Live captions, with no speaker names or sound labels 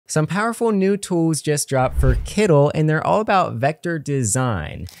Some powerful new tools just dropped for Kittl, and they're all about vector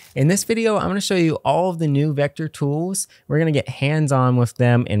design. In this video, I'm going to show you all of the new vector tools. We're going to get hands-on with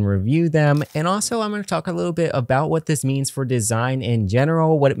them and review them. And also, I'm going to talk a little bit about what this means for design in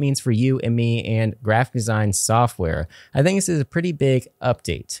general, what it means for you and me and graphic design software. I think this is a pretty big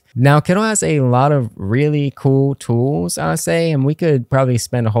update. Now, Kittl has a lot of really cool tools, I'll say, and we could probably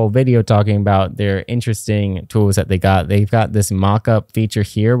spend a whole video talking about their interesting tools that they got. They've got this mockup feature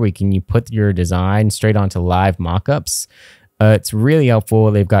here where you put your design straight onto live mockups. It's really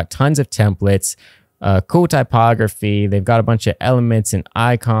helpful. They've got tons of templates, cool typography. They've got a bunch of elements and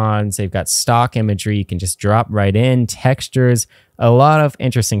icons. They've got stock imagery you can just drop right in, textures, a lot of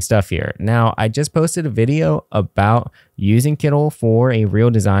interesting stuff here. Now, I just posted a video about using Kittl for a real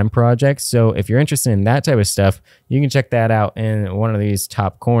design project. So if you're interested in that type of stuff, you can check that out in one of these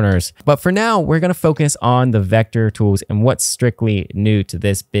top corners. But for now, we're going to focus on the vector tools and what's strictly new to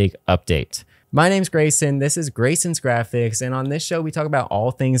this big update. My name's Grayson, this is Grayson's Graphics, and on this show we talk about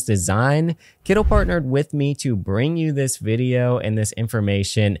all things design. Kittl partnered with me to bring you this video and this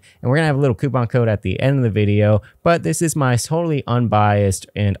information, and we're gonna have a little coupon code at the end of the video, but this is my totally unbiased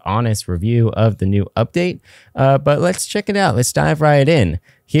and honest review of the new update. But let's check it out, let's dive right in.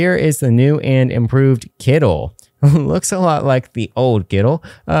 Here is the new and improved Kittl. Looks a lot like the old Kittl,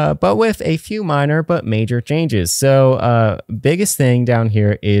 but with a few minor but major changes. So biggest thing down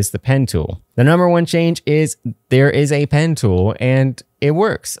here is the pen tool. The number one change is there is a pen tool and it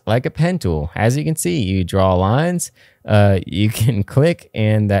works like a pen tool. As you can see, you draw lines, you can click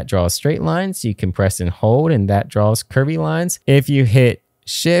and that draws straight lines. You can press and hold and that draws curvy lines. If you hit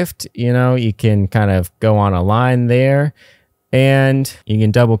shift, you can kind of go on a line there and you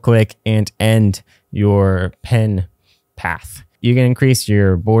can double click and end your pen path. You can increase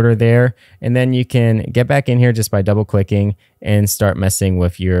your border there, and then you can get back in here just by double clicking and start messing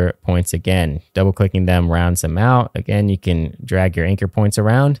with your points again. Double clicking them rounds them out. Again, you can drag your anchor points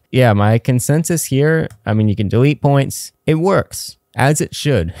around. Yeah, my consensus here, you can delete points. It works as it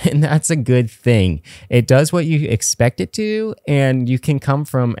should, and that's a good thing. It does what you expect it to, and you can come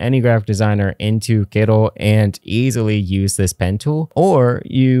from any graphic designer into Kittl and easily use this pen tool, or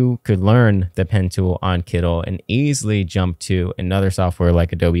you could learn the pen tool on Kittl and easily jump to another software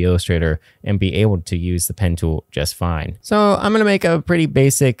like Adobe Illustrator and be able to use the pen tool just fine. So I'm gonna make a pretty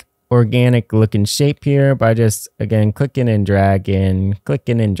basic organic looking shape here by just, again, clicking and dragging,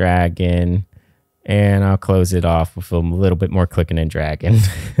 and I'll close it off with a little bit more clicking and dragging.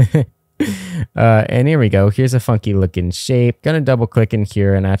 And here we go. Here's a funky looking shape. Gonna double click in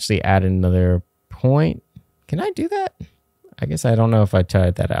here and actually add another point. Can I do that? I guess I don't know if I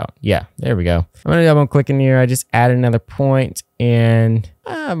tried that out. Yeah, there we go. I'm gonna double click in here. I just add another point and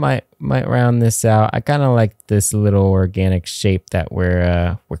I might round this out. I kind of like this little organic shape that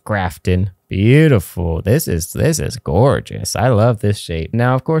we're crafting. Beautiful. This is gorgeous. I love this shape.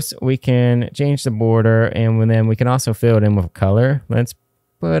 Now, of course, we can change the border and then we can also fill it in with color. Let's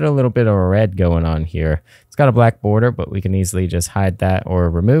put a little bit of red going on here. It's got a black border, but we can easily just hide that or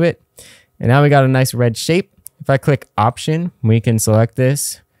remove it. And now we got a nice red shape. If I click Option, we can select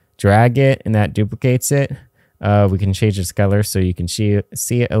this, drag it, and that duplicates it. We can change its color so you can see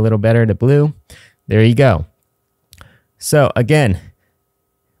it a little better to blue. There you go. So again,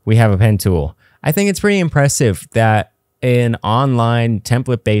 we have a pen tool. I think it's pretty impressive that an online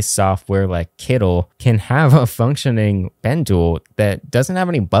template-based software like Kittl can have a functioning pen tool that doesn't have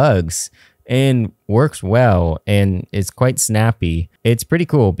any bugs and works well and is quite snappy. It's pretty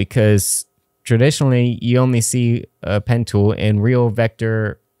cool because traditionally you only see a pen tool in real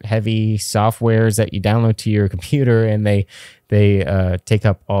vector heavy softwares that you download to your computer and they take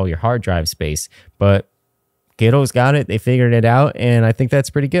up all your hard drive space. But Kittl's got it, they figured it out, and I think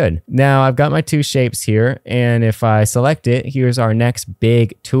that's pretty good. Now I've got my two shapes here, and if I select it, here's our next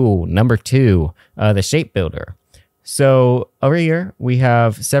big tool, number 2, the shape builder. So over here, we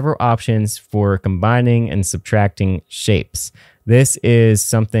have several options for combining and subtracting shapes. This is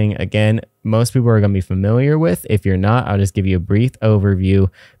something, again, most people are going to be familiar with. If you're not, I'll just give you a brief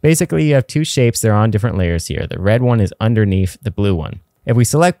overview. Basically, you have two shapes. They're on different layers here. The red one is underneath the blue one. If we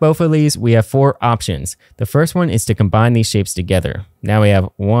select both of these, we have 4 options. The first one is to combine these shapes together. Now we have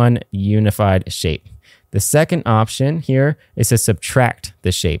one unified shape. The second option here is to subtract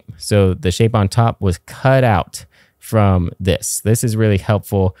the shape. So the shape on top was cut out from this. This is really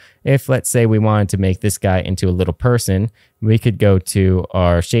helpful. If, let's say, we wanted to make this guy into a little person, we could go to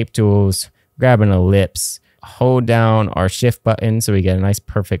our shape tools, grab an ellipse, hold down our shift button so we get a nice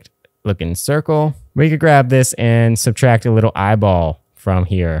perfect looking circle. We could grab this and subtract a little eyeball from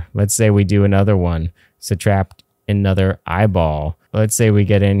here. Let's say we do another one, subtract another eyeball. let's say we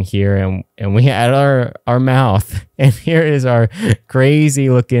get in here and we add our mouth, and here is our crazy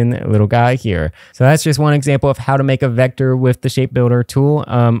looking little guy here. So that's just one example of how to make a vector with the shape builder tool.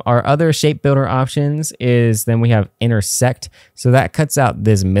 Our other shape builder options is then we have intersect. So that cuts out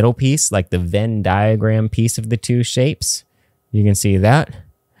this middle piece, like the Venn diagram piece of the two shapes. You can see that.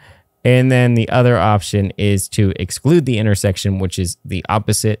 And then the other option is to exclude the intersection, which is the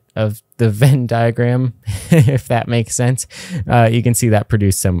opposite of the Venn diagram, if that makes sense. You can see that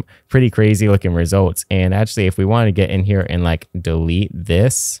produce some pretty crazy looking results. And actually, if we want to get in here and like delete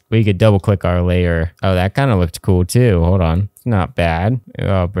this, we could double click our layer. Oh, that kind of looked cool too. Hold on. It's not bad.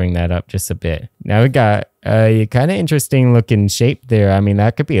 I'll bring that up just a bit. Now we got a kind of interesting looking shape there. I mean,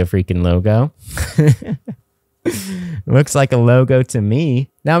 that could be a freaking logo. Looks like a logo to me.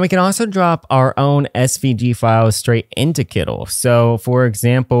 Now we can also drop our own SVG files straight into Kittl. So for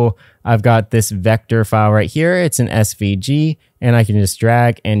example, I've got this vector file right here. It's an SVG, and I can just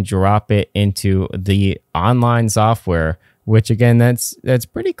drag and drop it into the online software, which again, that's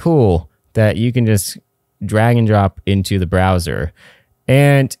pretty cool that you can just drag and drop into the browser.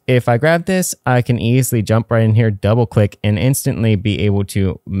 And if I grab this, I can easily jump right in here, double click, and instantly be able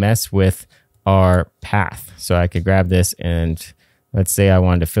to mess with our path. So I could grab this, and let's say I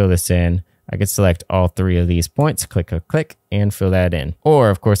wanted to fill this in. I could select all three of these points, click, and fill that in.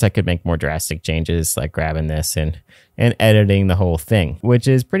 Or of course I could make more drastic changes, like grabbing this and editing the whole thing, which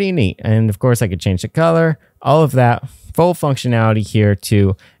is pretty neat. And of course I could change the color, all of that, full functionality here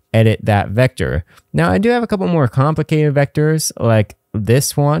to edit that vector. Now I do have a couple more complicated vectors, like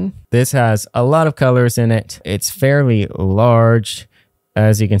this one. This has a lot of colors in it. It's fairly large.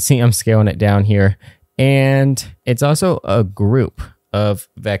 As you can see, I'm scaling it down here, and it's also a group of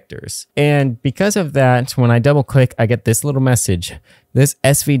vectors. And because of that, when I double click, I get this little message. This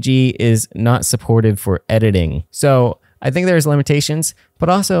SVG is not supported for editing. So I think there's limitations, but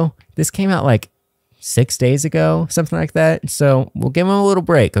also this came out like 6 days ago, something like that. So we'll give them a little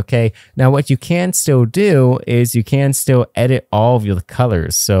break, okay? Now what you can still do is you can still edit all of your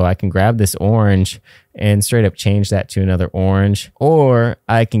colors. So I can grab this orange and straight up change that to another orange, or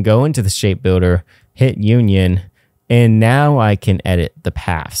I can go into the shape builder, hit union, and now I can edit the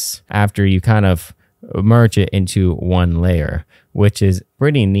paths after you kind of merge it into one layer, which is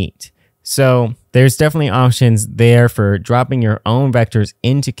pretty neat. So there's definitely options there for dropping your own vectors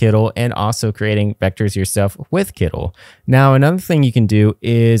into Kittl and also creating vectors yourself with Kittl. Now, another thing you can do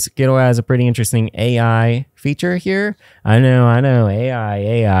is Kittl has a pretty interesting AI feature here. I know,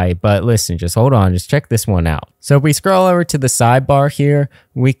 AI, but listen, just hold on, just check this one out. So if we scroll over to the sidebar here,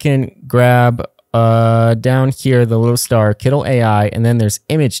 we can grab down here the little star, Kittl AI, and then there's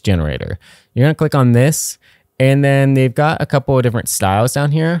image generator. You're gonna click on this, and then they've got a couple of different styles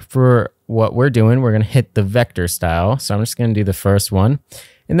down here. For what we're doing, we're gonna hit the vector style. So I'm just gonna do the first one.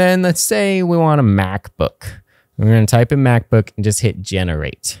 And then let's say we want a MacBook. We're gonna type in MacBook and just hit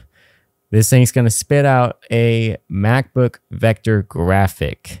generate. This thing's gonna spit out a MacBook vector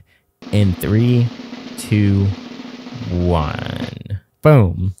graphic in 3, 2, 1.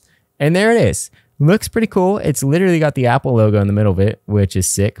 Boom. And there it is. Looks pretty cool. It's literally got the Apple logo in the middle of it, which is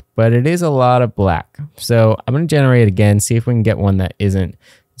sick, but it is a lot of black. So I'm going to generate again, see if we can get one that isn't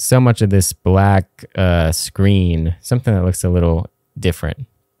so much of this black screen, something that looks a little different.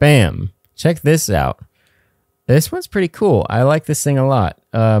 Bam. Check this out. This one's pretty cool. I like this thing a lot.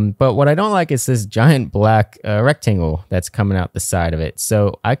 But what I don't like is this giant black rectangle that's coming out the side of it.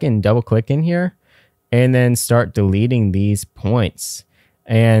 So I can double click in here and then start deleting these points.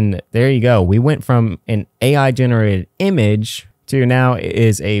 And there you go. We went from an AI generated image to now it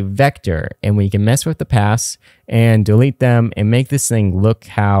is a vector, and we can mess with the paths and delete them and make this thing look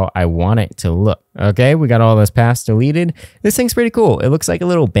how I want it to look. Okay, we got all those paths deleted. This thing's pretty cool. It looks like a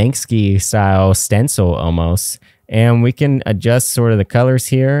little Banksy style stencil almost. And we can adjust sort of the colors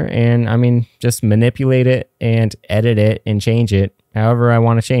here, and I mean, just manipulate it and edit it and change it however I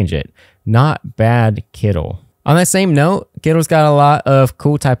want to change it. Not bad, Kittl. On that same note, Kittl's got a lot of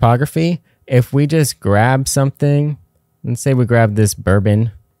cool typography. If we just grab something, let's say we grab this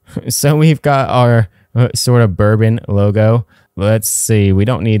bourbon. So we've got our sort of bourbon logo. Let's see, we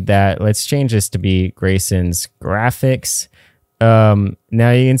don't need that. Let's change this to be Grayson's Graphics. Now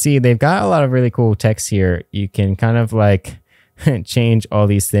you can see they've got a lot of really cool text here. You can kind of like change all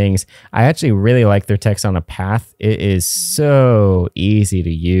these things. I actually really like their text on a path. It is so easy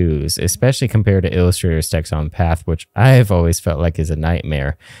to use, especially compared to Illustrator's text on path, which I've always felt like is a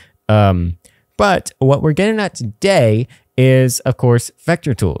nightmare. But what we're getting at today is, of course,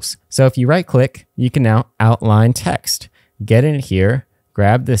 vector tools. So if you right click, you can now outline text. Get in here,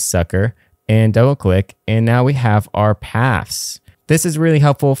 grab this sucker and double click, and now we have our paths. This is really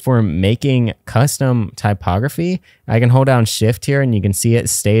helpful for making custom typography. I can hold down Shift here and you can see it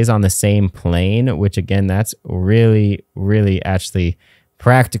stays on the same plane, which again, that's really, really actually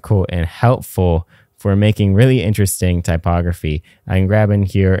practical and helpful for making really interesting typography. I can grab in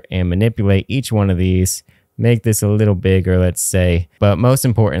here and manipulate each one of these, make this a little bigger, let's say. But most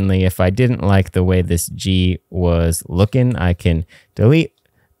importantly, if I didn't like the way this G was looking, I can delete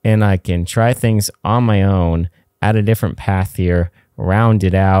and I can try things on my own, add a different path here, round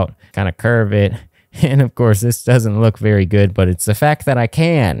it out, kind of curve it. And of course, this doesn't look very good, but it's the fact that I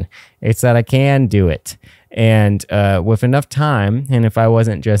can. It's that I can do it. And with enough time, and if I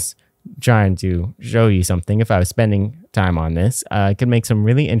wasn't just trying to show you something, if I was spending time on this, I could make some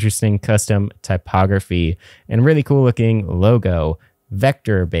really interesting custom typography and really cool looking logo,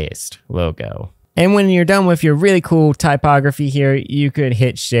 vector-based logo. And when you're done with your really cool typography here, you could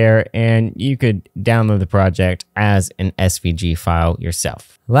hit share and you could download the project as an SVG file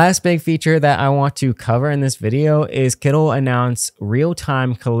yourself. Last big feature that I want to cover in this video is Kittl announced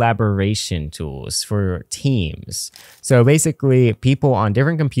real-time collaboration tools for teams. So basically, people on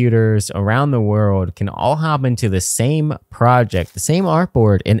different computers around the world can all hop into the same project, the same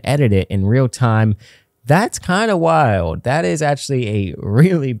artboard, and edit it in real time. That's kind of wild. That is actually a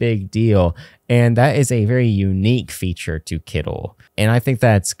really big deal. And that is a very unique feature to Kittl. And I think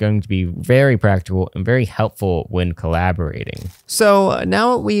that's going to be very practical and very helpful when collaborating. So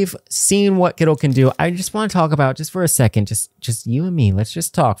now we've seen what Kittl can do, I just want to talk about just for a second, just you and me, let's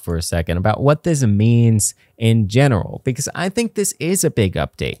just talk for a second about what this means in general, because I think this is a big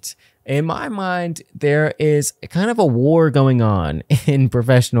update. In my mind, there is kind of a war going on in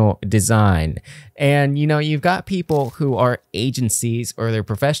professional design. And, you know, you've got people who are agencies or they're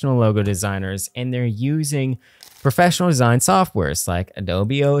professional logo designers, and they're using professional design softwares like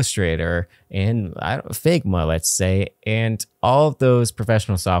Adobe Illustrator and Figma, let's say, and all of those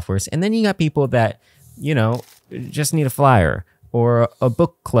professional softwares. And then you got people that, you know, just need a flyer or a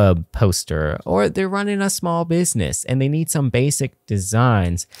book club poster, or they're running a small business and they need some basic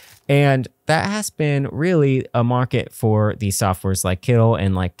designs. And that has been really a market for these softwares like Kittl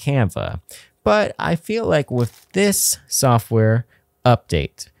and like Canva. But I feel like with this software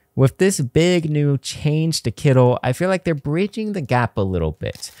update, with this big new change to Kittl, I feel like they're bridging the gap a little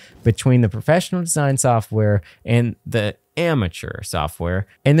bit between the professional design software and the amateur software.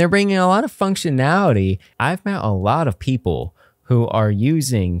 And they're bringing a lot of functionality. I've met a lot of people who are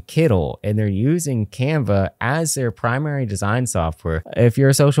using Kittl and they're using Canva as their primary design software. If you're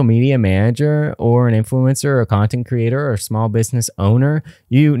a social media manager or an influencer or a content creator or a small business owner,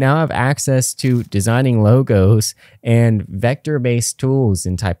 you now have access to designing logos and vector-based tools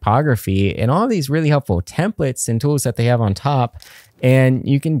and typography and all these really helpful templates and tools that they have on top. And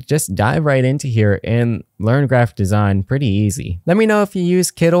you can just dive right into here and learn graphic design pretty easy. Let me know if you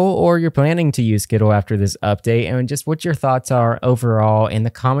use Kittl or you're planning to use Kittl after this update, and just what your thoughts are overall in the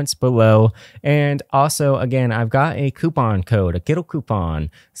comments below. And also, again, I've got a coupon code, a Kittl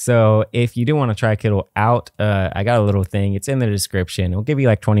coupon. So if you do want to try Kittl out, I got a little thing. It's in the description. It'll give you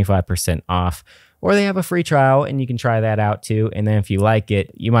like 25% off. Or they have a free trial and you can try that out too. And then if you like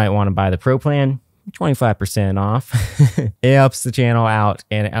it, you might want to buy the pro plan. 25% off. It helps the channel out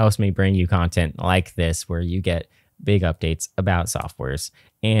and it helps me bring you content like this where you get big updates about softwares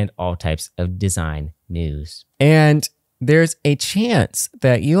and all types of design news. And there's a chance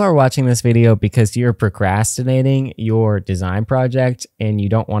that you are watching this video because you're procrastinating your design project and you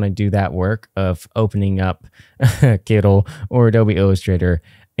don't want to do that work of opening up Kittl or Adobe Illustrator.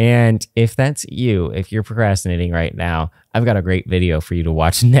 And if that's you, if you're procrastinating right now, I've got a great video for you to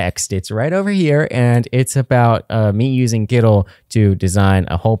watch next. It's right over here, and it's about me using Kittl to design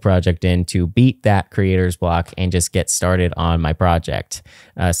a whole project in to beat that creator's block and just get started on my project.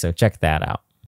 So check that out.